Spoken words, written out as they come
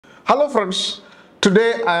Hello friends,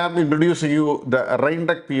 today I am introducing you the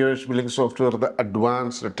RAINTECH POS billing software, the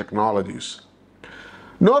advanced technologies.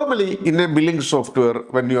 Normally in a billing software,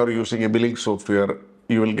 when you are using a billing software,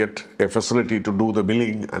 you will get a facility to do the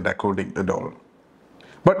billing and accounting and all.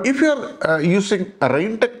 But if you are using a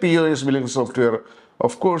RAINTECH POS billing software,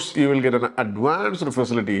 of course you will get an advanced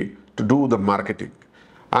facility to do the marketing.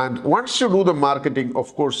 And once you do the marketing,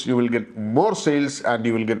 of course, you will get more sales and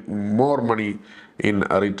you will get more money in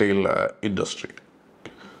a retail industry.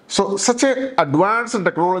 So such a advanced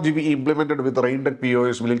technology we implemented with RAINTECH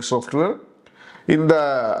POS billing software. In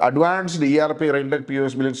the advanced ERP RAINTECH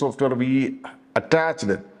POS billing software, we attached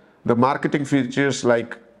the marketing features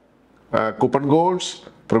like coupon codes,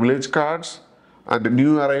 privilege cards, and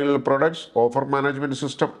new arrival products, offer management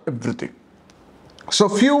system, everything. So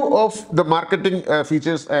few of the marketing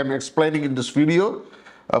features I am explaining in this video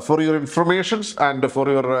for your information and for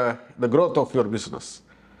your the growth of your business.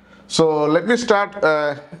 So let me start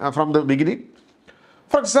from the beginning.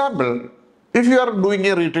 For example, if you are doing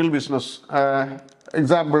a retail business,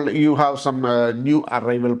 example, you have some new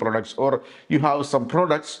arrival products, or you have some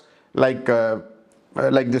products like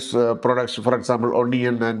this products, for example,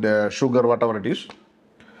 onion and sugar, whatever it is.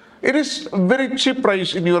 It is very cheap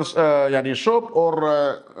price in your shop,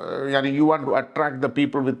 or you want to attract the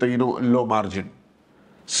people with the low margin.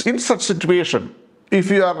 In such situation,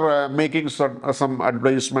 if you are making some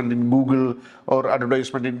advertisement in Google or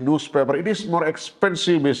advertisement in newspaper, it is more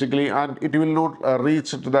expensive basically, and it will not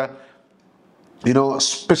reach to the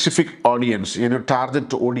specific audience,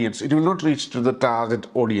 target audience. It will not reach to the target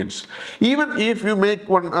audience. Even if you make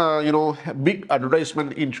one big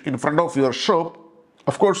advertisement in front of your shop,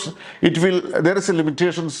 of course, it will. There is a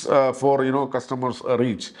limitations for customers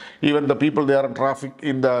reach. Even the people they are in traffic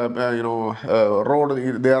in the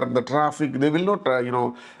road, they are in the traffic. They will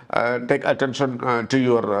not take attention to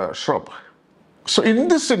your shop. So in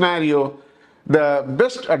this scenario, the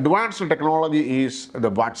best advanced technology is the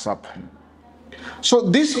WhatsApp. So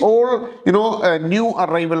this all new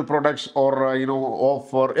arrival products or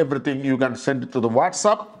offer everything you can send it to the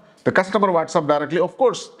WhatsApp, the customer WhatsApp directly. Of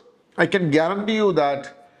course, I can guarantee you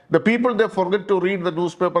that the people, they forget to read the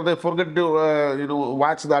newspaper, they forget to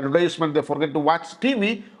watch the advertisement, they forget to watch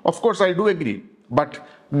TV. Of course, I do agree, but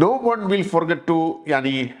no one will forget to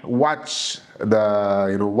watch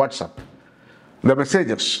the WhatsApp, the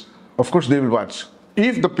messages. Of course, they will watch.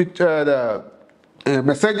 If the picture, the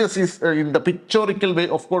messages is in the pictorial way,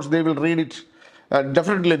 of course, they will read it.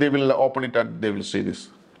 Definitely, they will open it and they will see this.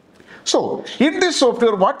 So, in this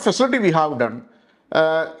software, what facility we have done?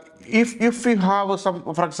 If we have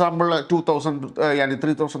some, for example, 2,000,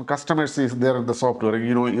 3,000 customers is there in the software,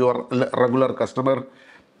 your regular customer.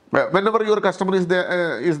 Whenever your customer is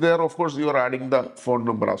there, of course, you are adding the phone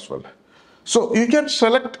number as well. So you can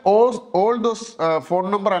select all those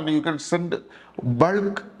phone number and you can send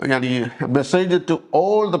bulk message to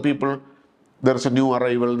all the people. There is a new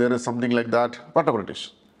arrival, there is something like that, whatever it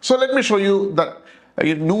is. So let me show you the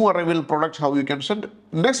new arrival products, how you can send.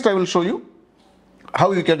 Next, I will show you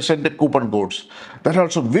how you can send the coupon codes. That is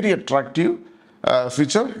also very attractive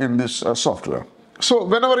feature in this software. So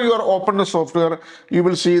whenever you are open the software, you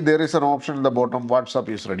will see there is an option in the bottom, WhatsApp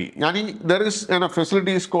is ready. There is a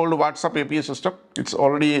facility is called WhatsApp API system. It's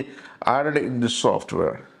already added in this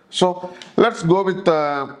software. So let's go with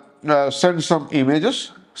send some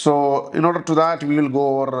images. So in order to that, we will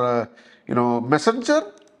go over Messenger.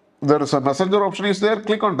 There is a Messenger option is there.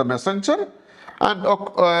 Click on the Messenger, and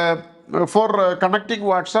for connecting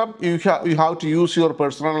WhatsApp, you have to use your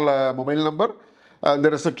personal mobile number.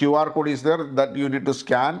 There is a QR code is there that you need to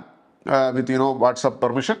scan with WhatsApp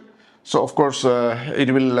permission. So of course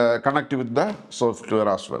it will connect with the software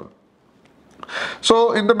as well.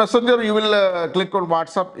 So in the Messenger, you will click on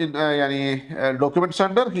WhatsApp in document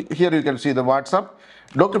center. Here you can see the WhatsApp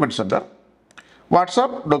document center.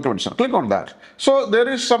 WhatsApp document center. Click on that. So there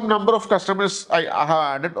is some number of customers I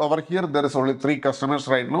have added over here. There is only 3 customers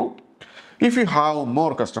right now. If you have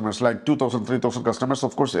more customers, like 2,000, 3,000 customers,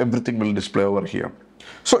 of course, everything will display over here.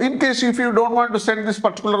 So in case if you don't want to send this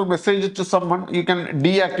particular message to someone, you can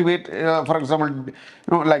deactivate, for example,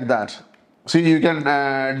 like that. See, you can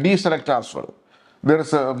deselect as well. There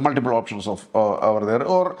is multiple options of over there.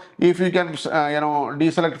 Or if you can,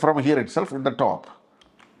 deselect from here itself in the top.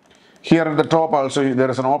 Here in the top also, there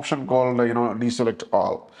is an option called, deselect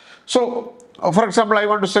all. So, for example, I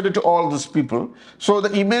want to send it to all these people. So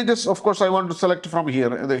the images, of course, I want to select from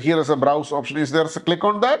here. Here is a browse option is there. So click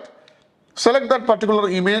on that. Select that particular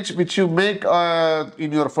image which you make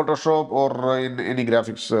in your Photoshop or in any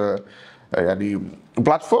graphics any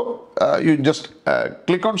platform. You just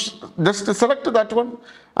click on, just select that one,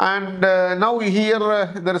 and now here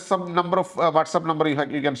there is some number of WhatsApp number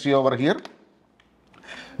you can see over here.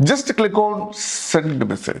 Just click on send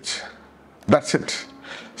message. That's it.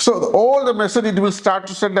 So all the message it will start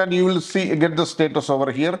to send, and you will see get the status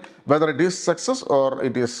over here whether it is success or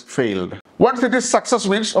it is failed. Once it is success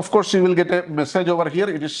means, of course, you will get a message over here,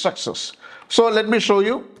 it is success. So let me show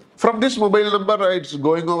you from this mobile number. It's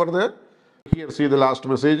going over there. Here, see the last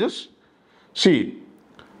messages. See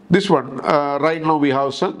this one. Right now we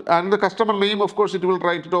have sent, and the customer name, of course, it will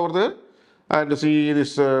write it over there. And see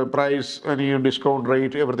this price, any discount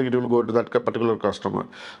rate, everything, it will go to that particular customer.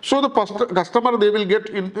 So the customer, they will get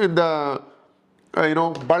in the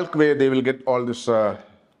bulk way, they will get all this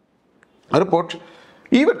report.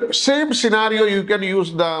 Even same scenario, you can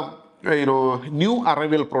use the new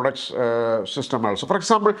arrival products system also. For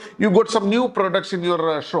example, you got some new products in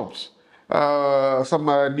your shops,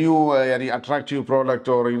 some new any attractive product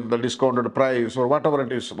or in the discounted price or whatever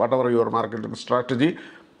it is, whatever your marketing strategy.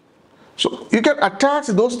 So you can attach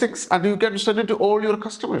those things and you can send it to all your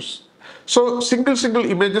customers. So single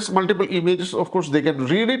images, multiple images, of course, they can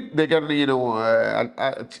read it, they can they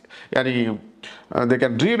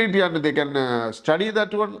can read it and they can study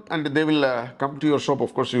that one, and they will come to your shop.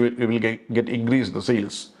 Of course, you will get increase the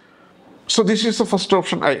sales. So this is the first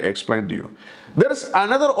option I explained to you. There is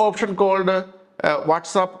another option called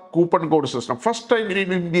WhatsApp coupon code system. First time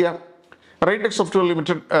in India, RAINTECH Software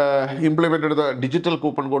Limited implemented the digital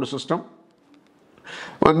coupon code system.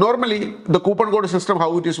 Normally, the coupon code system,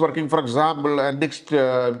 how it is working, for example, next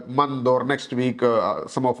month or next week,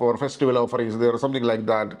 some of our festival offer is there, something like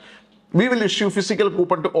that. We will issue physical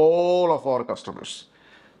coupon to all of our customers.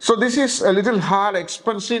 So this is a little hard,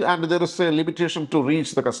 expensive, and there is a limitation to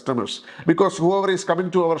reach the customers, because whoever is coming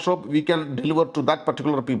to our shop, we can deliver to that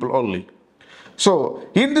particular people only. So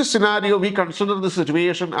in this scenario, we considered the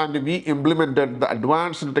situation and we implemented the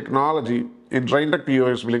advanced technology in RAINTECH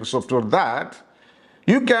POS billing software that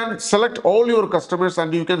you can select all your customers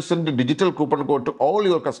and you can send a digital coupon code to all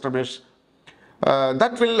your customers.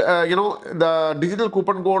 That will, the digital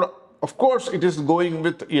coupon code, of course, it is going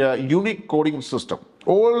with a unique coding system.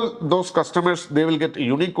 All those customers, they will get a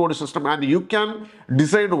unique code system, and you can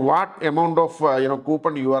decide what amount of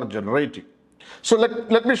coupon you are generating. So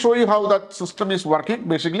let me show you how that system is working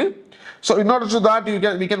basically. So in order to that,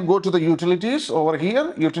 we can go to the utilities over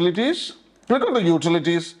here. Utilities, click on the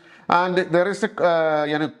utilities, and there is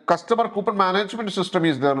a customer coupon management system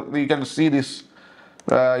is there. You can see this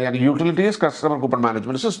utilities customer coupon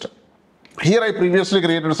management system. Here I previously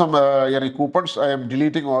created some coupons. I am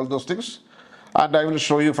deleting all those things, and I will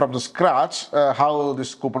show you from the scratch how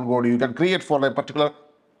this coupon code you can create for a particular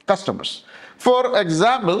customers. For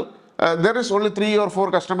example, there is only 3 or 4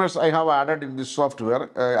 customers I have added in this software.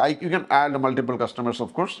 You can add multiple customers,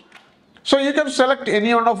 of course. So you can select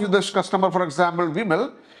any one of this customer. For example,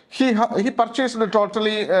 Vimal, he purchased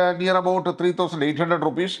totally near about 3,800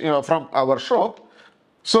 rupees from our shop.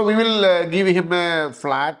 So we will give him a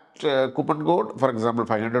flat coupon code, for example,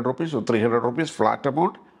 500 rupees or 300 rupees flat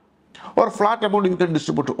amount. Or flat amount you can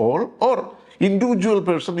distribute to all, or individual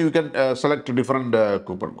person you can select different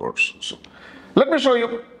coupon codes. So let me show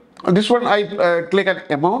you. This one I click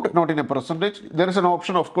at amount, not in a percentage. There is an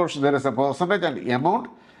option, of course, there is a percentage and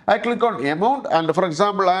amount. I click on amount, and for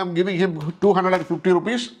example, I am giving him 250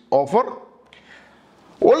 rupees offer.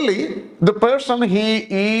 Only the person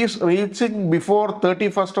he is reaching before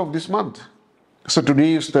 31st of this month. So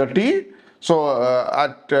today is 30. So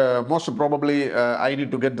at most probably I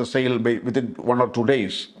need to get the sale within 1 or 2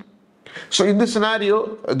 days. So in this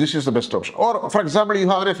scenario, this is the best option. Or for example, you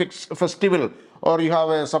have a festival, or you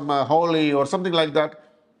have some holy or something like that.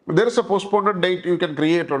 There is a postponed date you can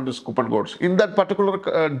create on this coupon codes. In that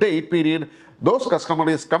particular date period, those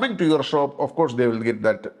customers coming to your shop, of course, they will get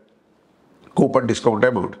that coupon discount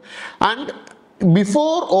amount. And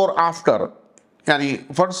before or after,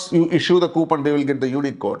 once you issue the coupon, they will get the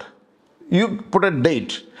unique code. You put a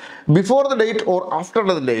date. Before the date or after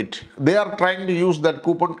the date, they are trying to use that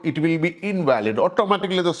coupon, it will be invalid.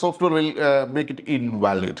 Automatically the software will make it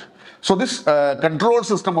invalid. So this control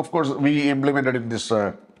system, of course, we implemented in this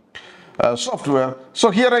software.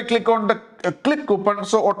 So here I click on the click coupon.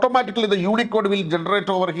 So automatically the unique code will generate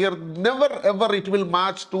over here. Never ever it will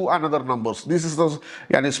match to another numbers. This is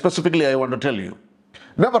the specifically I want to tell you.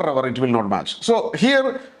 Never ever it will not match. So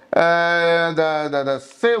here the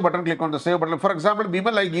save button, click on the save button. For example,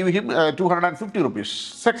 Bimal, I give him 250 rupees.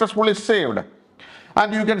 Successfully saved.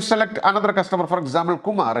 And you can select another customer, for example,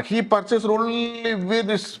 Kumar. He purchased only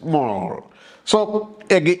very small. So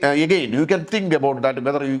again, you can think about that,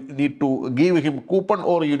 whether you need to give him coupon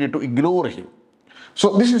or you need to ignore him.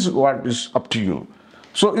 So this is what is up to you.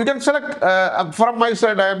 So you can select, from my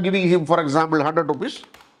side I am giving him, for example, 100 rupees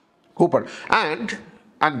coupon. And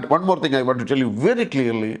one more thing I want to tell you very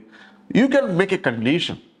clearly, you can make a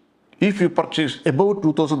condition. If you purchase above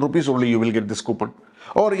 2000 rupees only, you will get this coupon,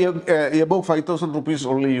 or above 5000 rupees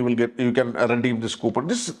only, you can redeem this coupon.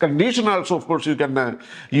 This condition also, of course, you can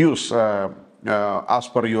use as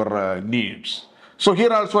per your needs. So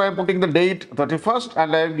here also I am putting the date 31st,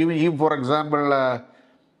 and I am giving him, for example,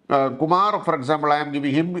 Kumar, for example, I am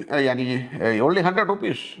giving him only 100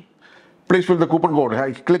 rupees. Please fill the coupon code.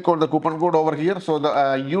 I click on the coupon code over here. So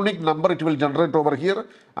the unique number it will generate over here,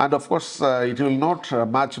 and of course it will not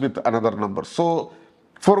match with another number. So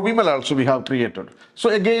for Vimal also we have created.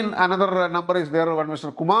 So again another number is there. One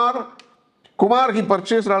Mr. Kumar. Kumar, he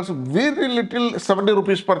purchased also very little, 70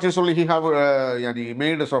 rupees purchase only he have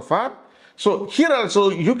made so far. So here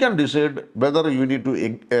also you can decide whether you need to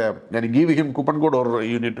give him coupon code or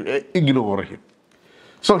you need to ignore him.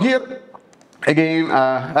 So here again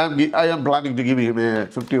I am planning to give him a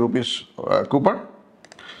 50 rupees coupon.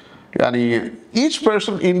 Each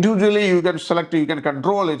person individually you can select, you can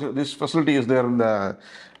control it. This facility is there in the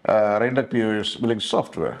RAINTECH POS billing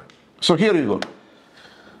software. So here you go.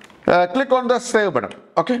 Click on the save button.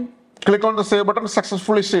 Okay, click on the save button.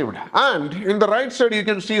 Successfully saved. And in the right side you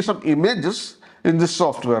can see some images in this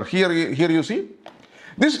software. Here you see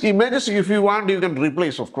these images. If you want, you can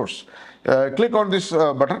replace, of course. Click on this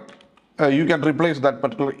button. You can replace that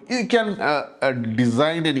particular. You can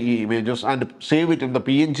design any images and save it in the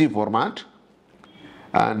PNG format.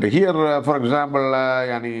 And here, for example,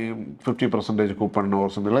 50% coupon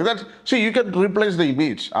or something like that. See, you can replace the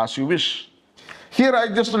image as you wish. Here I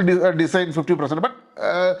just design 50%, but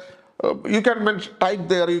you can type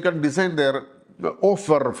there, you can design there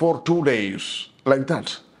offer for 2 days, like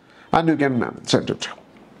that, and you can send it.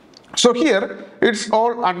 So here it's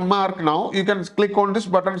all unmarked now. You can click on this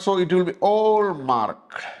button, so it will be all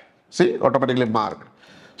marked. See, automatically marked.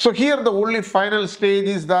 So here the only final stage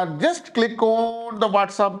is that just click on the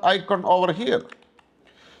WhatsApp icon over here.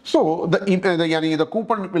 So the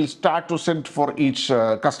coupon will start to send for each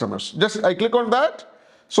customers. Just I click on that.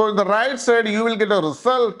 So in the right side you will get a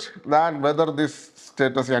result that whether this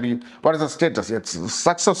status, what is the status? It's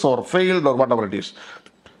success or failed or whatever it is.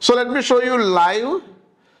 So let me show you live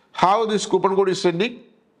how this coupon code is sending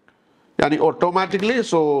automatically.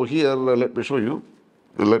 So here let me show you.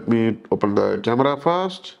 Let me open the camera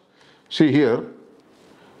first. See here.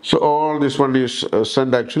 So all this one is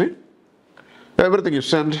sent actually. Everything is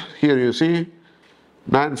sent. Here you see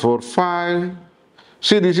 945.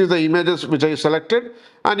 See, this is the images which I selected,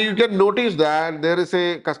 and you can notice that there is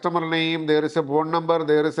a customer name, there is a phone number,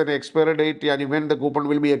 there is an expiry date, and when the coupon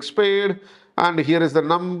will be expired, and here is the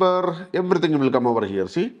number. Everything will come over here.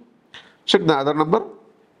 See, check the other number.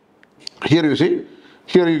 Here you see.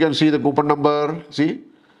 Here you can see the coupon number. See,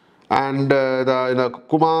 and the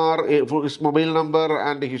Kumar, his mobile number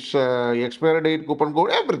and his expiry date, coupon code,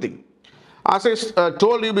 everything. As I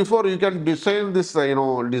told you before, you can design this,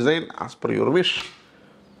 design as per your wish.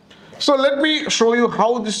 So let me show you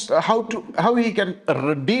how he can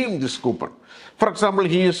redeem this coupon. For example,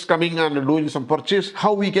 he is coming and doing some purchase,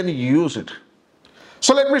 how we can use it.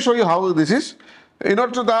 So let me show you how this is. In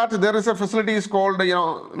order to that, there is a facility is called,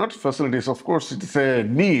 not facilities, of course, it is a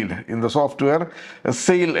need in the software, a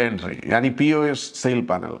sale entry, POS sale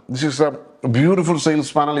panel. This is a beautiful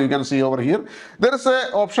sales panel you can see over here. There is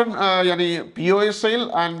a option, POS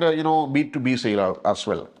sale and, B2B sale as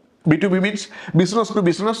well. B2B means business to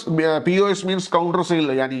business. POS means counter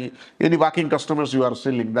sale, any walking customers you are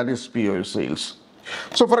selling, that is POS sales.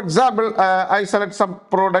 So for example, I select some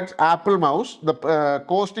product, Apple mouse. The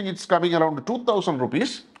costing it's coming around 2000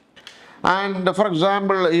 rupees. And for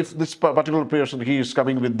example, if this particular person, he is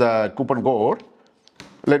coming with the coupon code.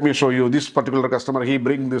 Let me show you this particular customer. He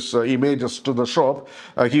bring this images to the shop.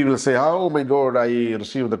 He will say, oh my God, I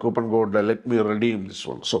received the coupon code. Let me redeem this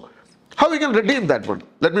one. So how we can redeem that one?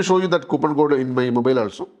 Let me show you that coupon code in my mobile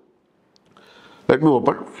also. Let me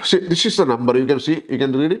open. See, this is the number. You can see, you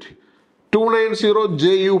can read it.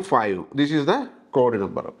 290JU5. This is the code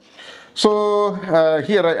number. So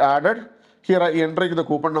here I added. Here I entering the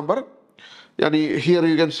coupon number. Here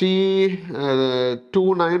you can see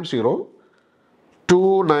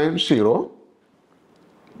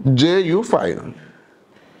 290JU5.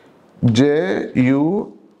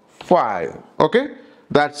 JU5. Okay,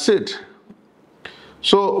 that's it.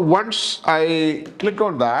 So once I click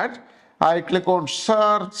on that, I click on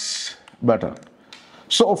search button.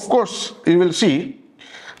 So of course you will see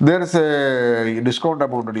there is a discount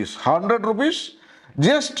amount that is 100 rupees.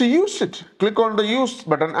 Just use it. Click on the use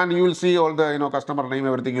button and you will see all the customer name,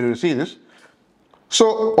 everything. You will see this.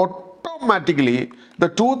 So automatically the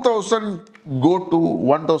 2000 go to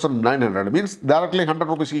 1900, means directly 100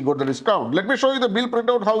 rupees he got the discount. Let me show you the bill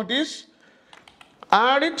printout how it is.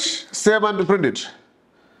 Add it, save and print it.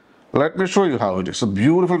 Let me show you how it is. A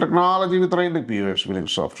beautiful technology with RAINTECH POS billing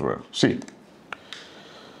software. See,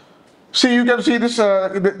 you can see this.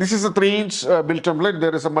 This is a 3-inch bill template.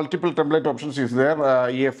 There is a multiple template options is there.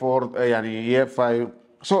 A4, A5.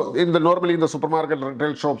 So normally in the supermarket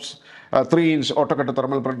retail shops, 3-inch autocut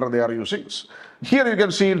thermal printer they are using. Here you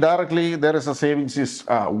can see directly there is a savings is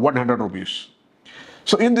 100 rupees.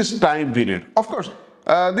 So in this time period, of course,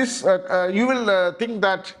 you will think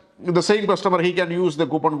that the same customer he can use the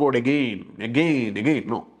coupon code again.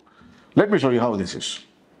 No, let me show you how this is.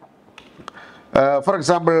 For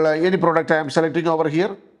example, any product I am selecting over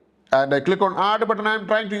here, and I click on add button. I am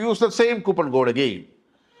trying to use the same coupon code again.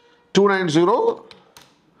 290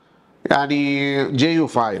 and JU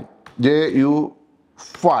file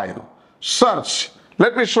search.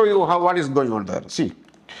 Let me show you what is going on there. See,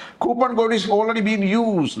 coupon code is already being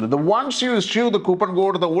used. Once you issue the coupon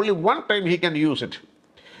code, the only one time he can use it.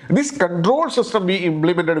 This control system be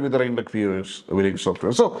implemented with the RAINTECH POS billing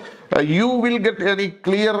software. So you will get any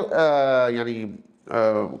clear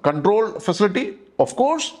control facility, of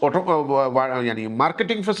course,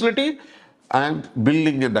 marketing facility, and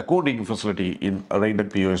billing and accounting facility in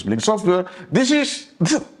RAINTECH POS billing software.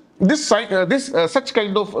 Such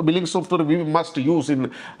kind of billing software we must use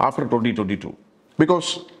in after 2022,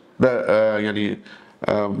 because the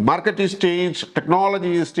market is changed,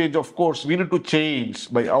 technology is changed. Of course, we need to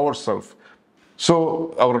change by ourselves.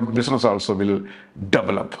 So our business also will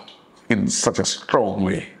develop in such a strong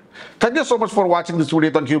way. Thank you so much for watching this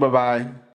video. Thank you. Bye bye.